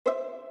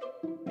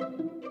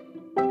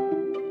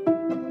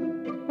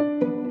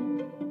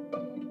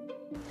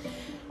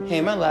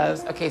Hey, my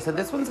loves. Okay, so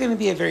this one's going to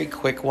be a very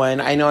quick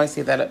one. I know I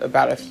say that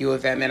about a few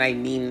of them, and I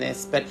mean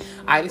this, but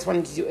I just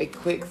wanted to do a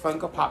quick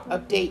Funko Pop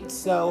update.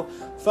 So,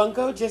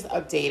 Funko just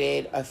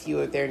updated a few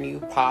of their new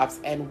pops,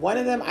 and one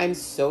of them I'm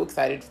so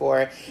excited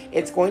for.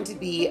 It's going to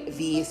be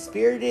the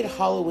Spirited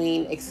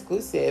Halloween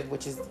exclusive,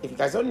 which is, if you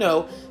guys don't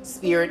know,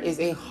 Spirit is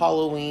a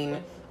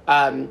Halloween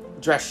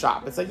dress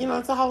shop. It's like,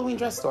 it's a Halloween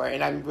dress store,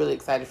 and I'm really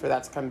excited for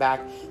that to come back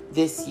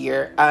this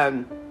year. I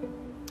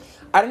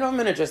don't know if I'm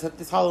going to dress up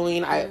this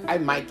Halloween. I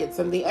might get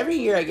something. Every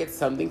year I get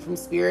something from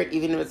Spirit.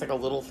 Even if it's like a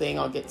little thing,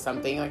 I'll get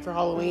something like for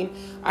Halloween.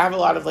 I have a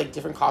lot of like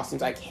different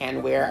costumes I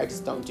can wear. I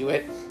just don't do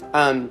it.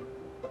 I'm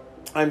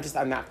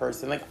that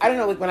person. Like, I don't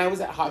know, like when I was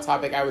at Hot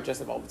Topic, I would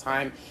dress up all the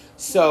time.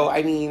 So,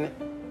 I mean,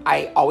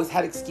 I always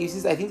had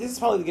excuses. I think this is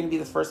probably going to be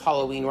the first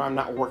Halloween where I'm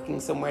not working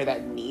somewhere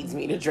that needs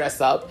me to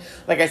dress up.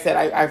 Like I said,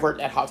 I've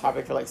worked at Hot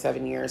Topic for like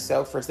 7 years.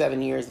 So for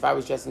 7 years, if I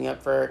was dressing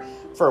up for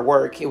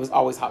work, it was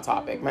always Hot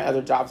Topic. My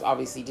other jobs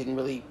obviously didn't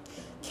really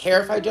care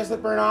if I dressed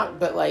up or not,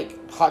 but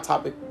like Hot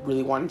Topic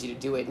really wanted you to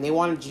do it, and they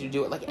wanted you to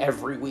do it like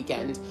every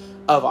weekend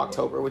of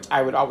October, which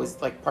I would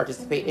always like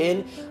participate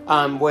in,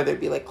 whether it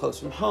be like clothes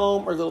from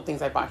home or little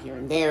things I bought here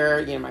and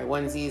there, my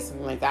onesies,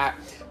 something like that.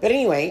 But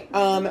anyway,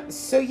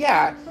 so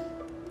yeah,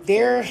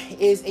 there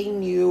is a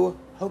new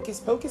Hocus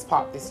Pocus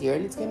pop this year,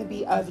 and it's going to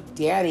be of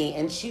Dani,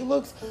 and she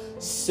looks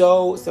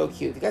so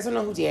cute. If you guys don't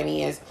know who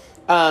Dani is,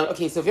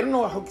 okay, so if you don't know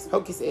what Hocus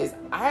Pocus is,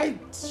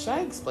 should I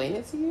explain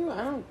it to you?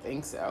 I don't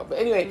think so. But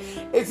anyway,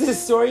 it's a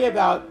story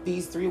about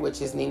these three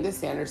witches named the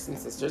Sanderson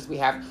sisters. We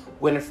have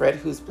Winifred,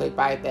 who's played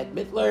by Bette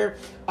Midler.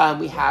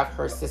 We have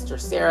her sister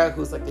Sarah,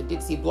 who's like the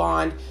ditzy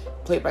blonde,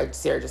 played by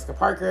Sarah Jessica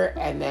Parker,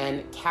 and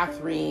then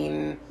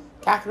Kathleen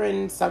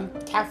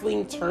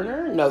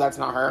Turner. No, that's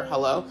not her.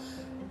 Hello.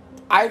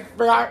 I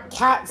forgot.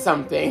 Kat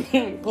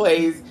something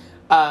plays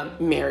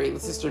Mary, the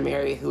sister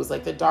Mary, who's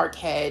like the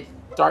dark-haired,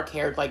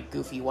 like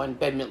goofy one.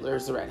 Bette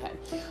Midler's the redhead.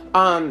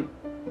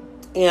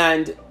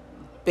 And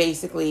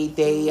basically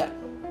they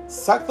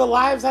suck the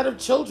lives out of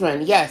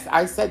children. Yes,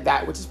 I said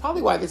that, which is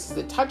probably why this is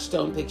a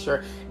Touchstone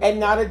picture and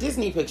not a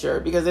Disney picture,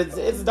 because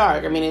it's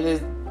dark. I mean, it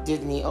is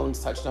Disney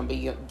owns Touchstone, but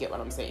you get what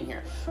I'm saying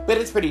here. But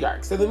it's pretty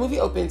dark. So the movie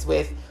opens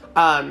with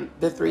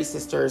the three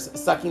sisters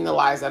sucking the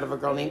lives out of a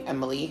girl named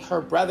Emily. Her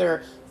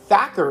brother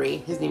Thackeray,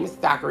 his name is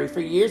Thackeray.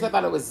 For years I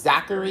thought it was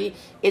Zachary.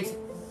 It's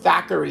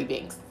Thackeray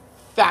Binks.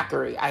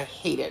 Thackeray. I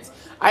hate it.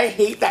 I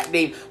hate that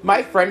name.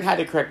 My friend had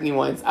to correct me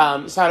once.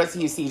 Shout out to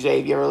you,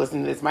 CJ, if you ever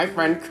listen to this. My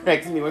friend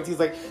corrected me once. He's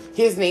like,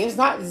 his name's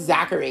not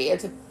Zachary,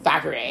 it's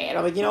Thackeray. And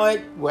I'm like, you know what?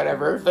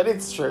 Whatever. But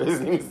it's true.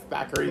 His name is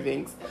Thackeray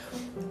Binks.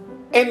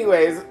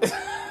 Anyways,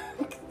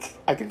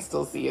 I can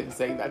still see him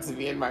saying that to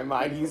me in my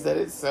mind. He said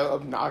it so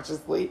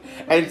obnoxiously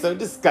and so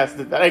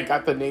disgusted that I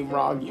got the name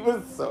wrong. He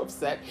was so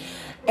upset.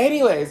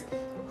 Anyways,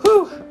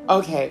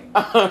 okay.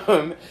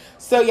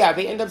 So yeah,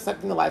 they end up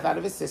sucking the life out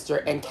of his sister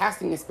and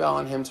casting a spell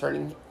on him,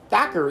 turning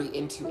Thackeray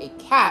into a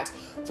cat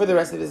for the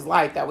rest of his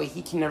life. That way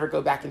he can never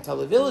go back and tell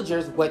the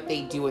villagers what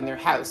they do in their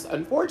house.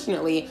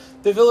 Unfortunately,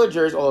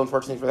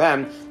 unfortunately for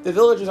them, the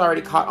villagers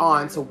already caught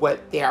on to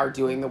what they are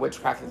doing, the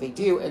witchcraft that they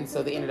do, and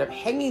so they ended up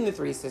hanging the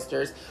three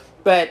sisters.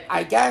 But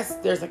I guess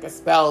there's like a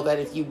spell that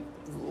if you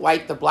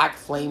light the black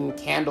flame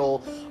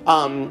candle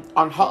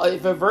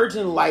if a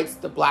virgin lights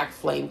the black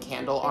flame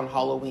candle on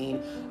Halloween,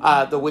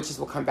 the witches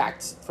will come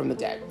back from the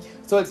dead.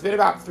 So it's been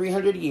about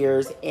 300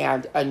 years,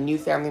 and a new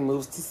family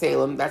moves to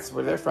Salem. That's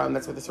where they're from.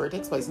 That's where the story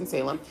takes place, in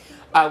Salem.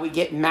 We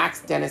get Max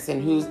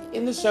Dennison, who's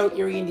in the show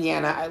Erie,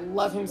 Indiana. I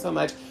love him so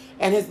much.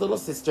 And his little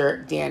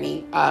sister,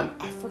 Dani.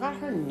 I forgot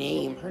her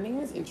name. Her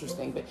name is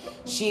interesting, but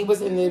she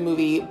was in the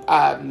movie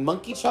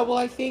Monkey Trouble,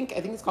 I think.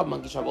 I think it's called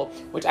Monkey Trouble,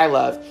 which I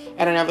love.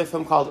 And another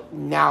film called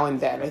Now and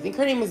Then. I think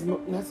her name is,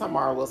 that's not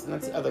Mara Wilson.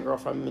 That's the other girl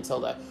from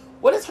Matilda.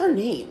 What is her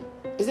name?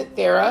 Is it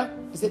Thera?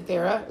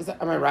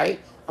 Am I right?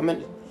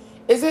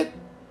 Is it?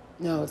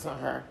 No, it's not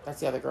her. That's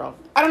the other girl.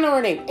 I don't know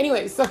her name.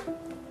 Anyway, she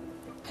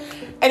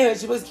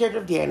was the character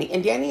of Dani,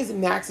 and Dani is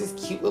Max's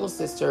cute little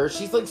sister.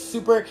 She's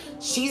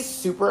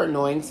super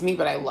annoying to me,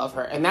 but I love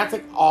her. And that's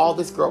like all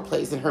this girl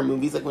plays in her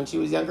movies. Like when she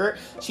was younger,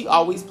 she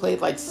always played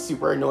like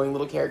super annoying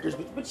little characters,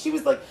 but she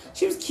was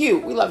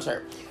cute. We loved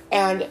her.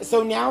 And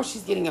so now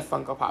she's getting a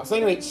Funko Pop. So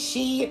anyway,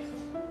 she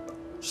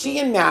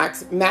and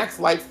Max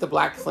lights the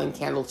black flame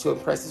candle to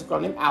impress this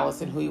girl named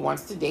Allison, who he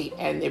wants to date,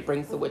 and it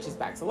brings the witches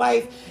back to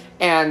life.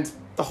 And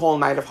the whole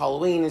night of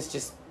Halloween is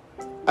just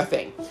a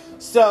thing.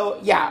 So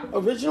yeah,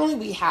 originally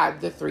we had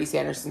the three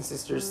Sanderson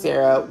sisters,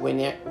 Sarah,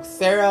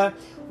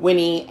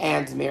 Winnie,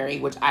 and Mary,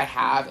 which I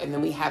have, and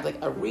then we had like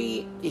a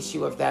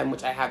reissue of them,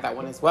 which I have that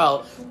one as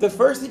well. The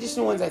first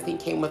edition ones I think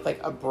came with like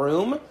a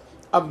broom,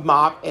 a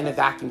mop, and a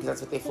vacuum, because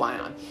that's what they fly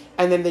on.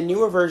 And then the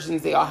newer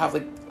versions, they all have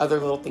like other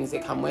little things they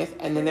come with.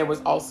 And then there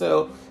was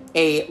also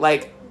a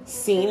like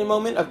scene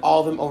moment of all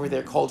of them over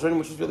their cauldron,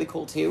 which was really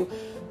cool too.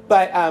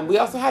 But we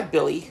also had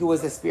Billy, who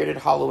was a Spirited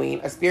Halloween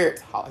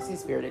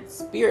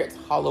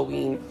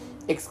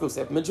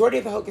exclusive. Majority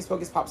of the Hocus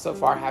Pocus pops so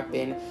far have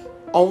been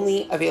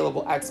only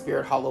available at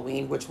Spirit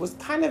Halloween, which was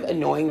kind of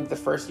annoying the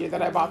first year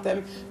that I bought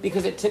them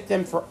because it took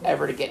them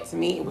forever to get to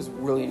me. It was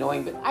really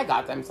annoying, but I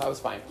got them, so I was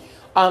fine.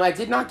 I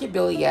did not get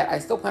Billy yet. I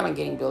still plan on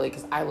getting Billy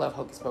because I love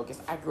Hocus Pocus.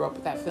 I grew up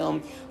with that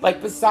film.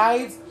 Like,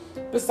 besides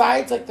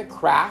like The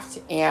Craft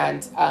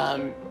and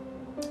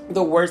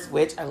The Worst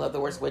Witch, I love The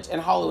Worst Witch,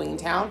 and Halloween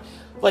Town.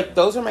 Like,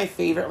 those are my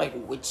favorite, like,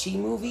 witchy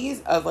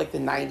movies of, like, the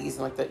 90s and,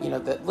 like, the, you know,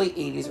 the late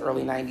 80s,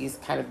 early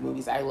 90s kind of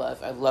movies. I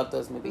love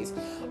those movies.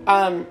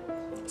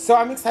 So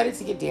I'm excited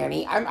to get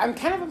Danny. I'm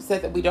kind of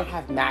upset that we don't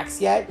have Max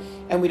yet,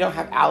 and we don't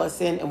have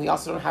Allison, and we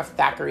also don't have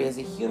Thackeray as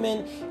a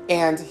human,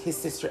 and his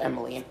sister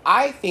Emily. And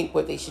I think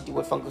what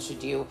Funko should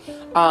do,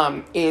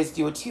 is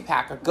do a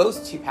 2-pack, a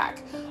ghost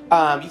 2-pack.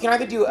 You can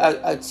either do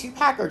a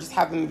 2-pack or just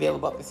have them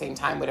available at the same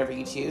time, whatever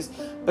you choose.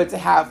 But to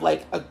have,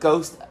 like, a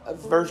ghost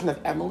version of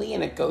Emily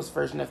and a ghost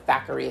version of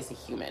Thackeray as a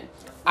human.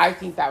 I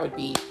think that would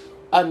be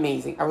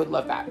amazing. I would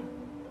love that.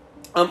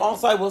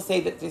 Also, I will say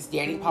that this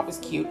Danny Pop is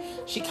cute.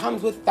 She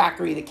comes with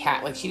Thackeray the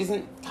cat. Like, she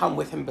doesn't come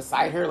with him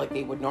beside her like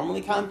they would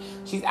normally come.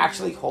 She's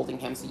actually holding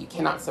him, so you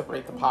cannot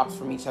separate the Pops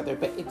from each other,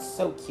 but it's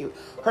so cute.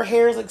 Her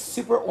hair is, like,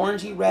 super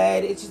orangey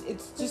red. It's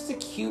just a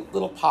cute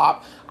little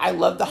Pop. I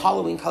love the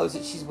Halloween colors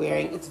that she's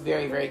wearing. It's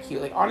very, very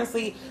cute. Like,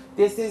 honestly,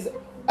 this is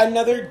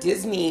another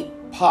Disney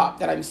Pop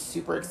that I'm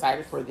super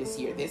excited for this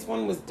year. This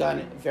one was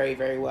done very,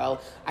 very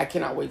well. I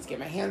cannot wait to get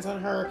my hands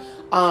on her.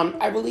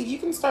 I believe you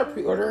can start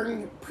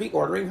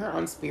pre-ordering her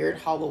on Spirit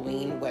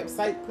Halloween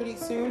website pretty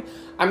soon.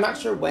 I'm not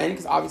sure when,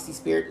 because obviously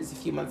Spirit is a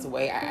few months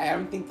away. I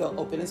don't think they'll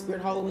open a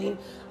Spirit Halloween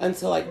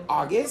until, like,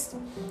 August.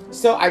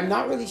 So I'm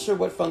not really sure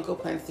what Funko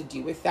plans to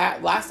do with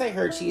that. Last I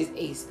heard, she is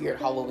a Spirit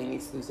Halloween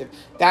exclusive.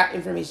 That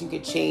information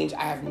could change.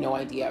 I have no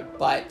idea.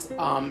 But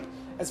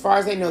as far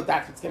as I know,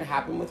 that's what's going to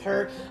happen with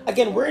her.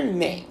 Again, we're in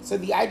May, so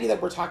the idea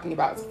that we're talking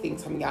about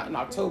things coming out in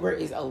October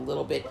is a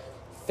little bit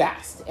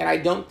fast. And I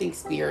don't think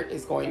Spirit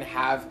is going to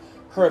have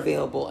her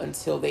available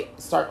until they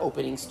start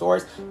opening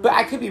stores. But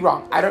I could be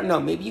wrong. I don't know.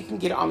 Maybe you can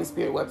get it on the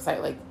Spirit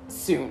website, like,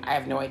 soon. I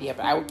have no idea.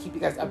 But I will keep you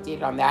guys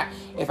updated on that.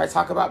 If I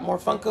talk about more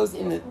Funkos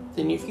in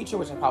the near future,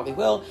 which I probably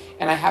will,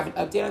 and I have an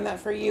update on that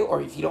for you,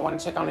 or if you don't want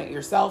to check on it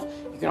yourself,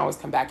 you can always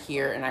come back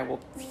here and I will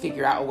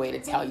figure out a way to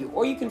tell you.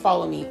 Or you can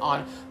follow me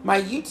on my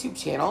YouTube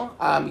channel.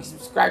 You can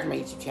subscribe to my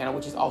YouTube channel,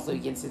 which is also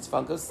Yinson's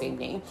Funkos, same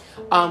name,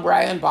 where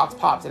I unbox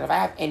Pops. And if I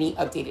have any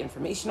updated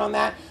information on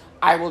that,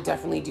 I will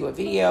definitely do a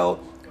video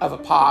of a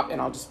Pop,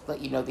 and I'll just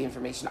let you know the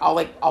information.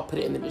 I'll put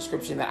it in the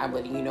description that I'm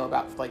letting you know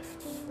about, like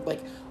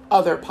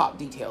other Pop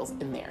details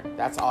in there.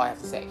 That's all I have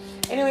to say.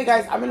 Anyway,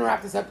 guys, I'm gonna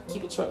wrap this up,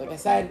 keep it short, like I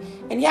said.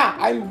 And yeah,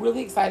 I'm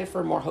really excited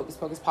for more Hocus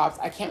Pocus Pops.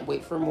 I can't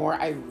wait for more.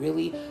 I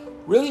really,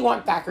 really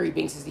want Thackeray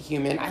Binks as a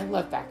human. I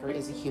love Thackeray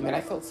as a human.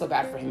 I felt so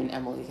bad for him and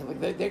Emily.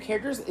 Like, their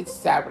characters, it's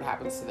sad what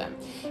happens to them.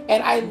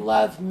 And I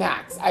love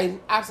Max. I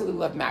absolutely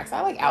love Max.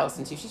 I like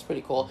Allison too. She's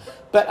pretty cool.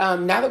 But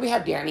now that we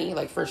have Danny,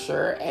 like, for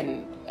sure,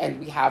 and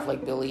we have,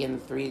 like, Billy and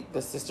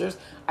the sisters,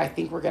 I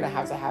think we're gonna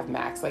have to have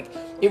Max. Like,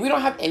 if we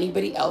don't have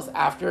anybody else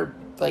after,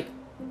 like,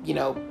 you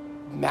know,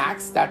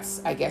 Max,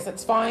 I guess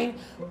that's fine,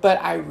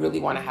 but I really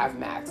want to have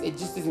Max. It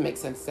just doesn't make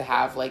sense to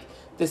have, like,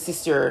 the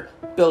sister,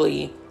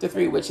 Billy, the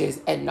 3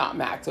 witches, and not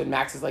Max. So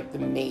Max is, like, the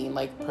main,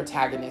 like,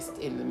 protagonist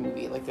in the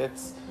movie. Like,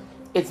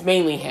 it's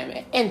mainly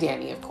him and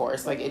Danny, of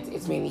course. Like,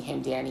 it's mainly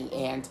him, Danny,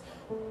 and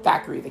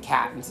Thackeray the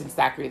cat. And since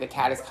Thackeray the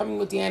cat is coming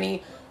with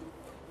Danny,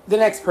 the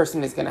next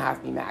person is going to have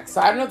to be Max.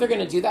 So I don't know if they're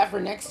going to do that for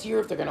next year,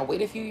 if they're going to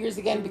wait a few years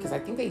again, because I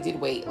think they did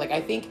wait. Like,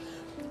 I think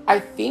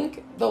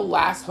the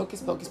last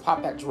Hocus Pocus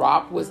Pop that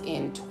dropped was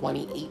in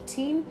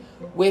 2018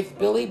 with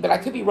Billy, but I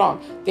could be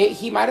wrong.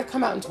 He might have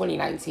come out in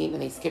 2019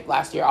 and they skipped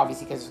last year,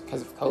 obviously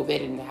because of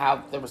COVID and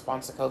how the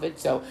response to COVID.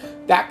 So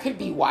that could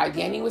be why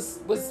Danny was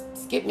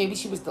skipped. Maybe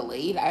she was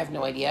delayed. I have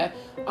no idea.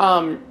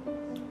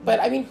 But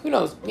I mean, who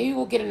knows? Maybe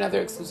we'll get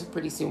another exclusive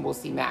pretty soon. We'll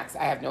see Max.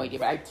 I have no idea,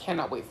 but I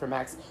cannot wait for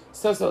Max.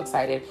 So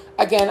excited.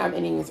 Again, I'm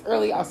ending this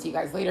early. I'll see you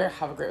guys later.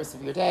 Have a great rest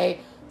of your day.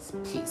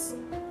 Peace.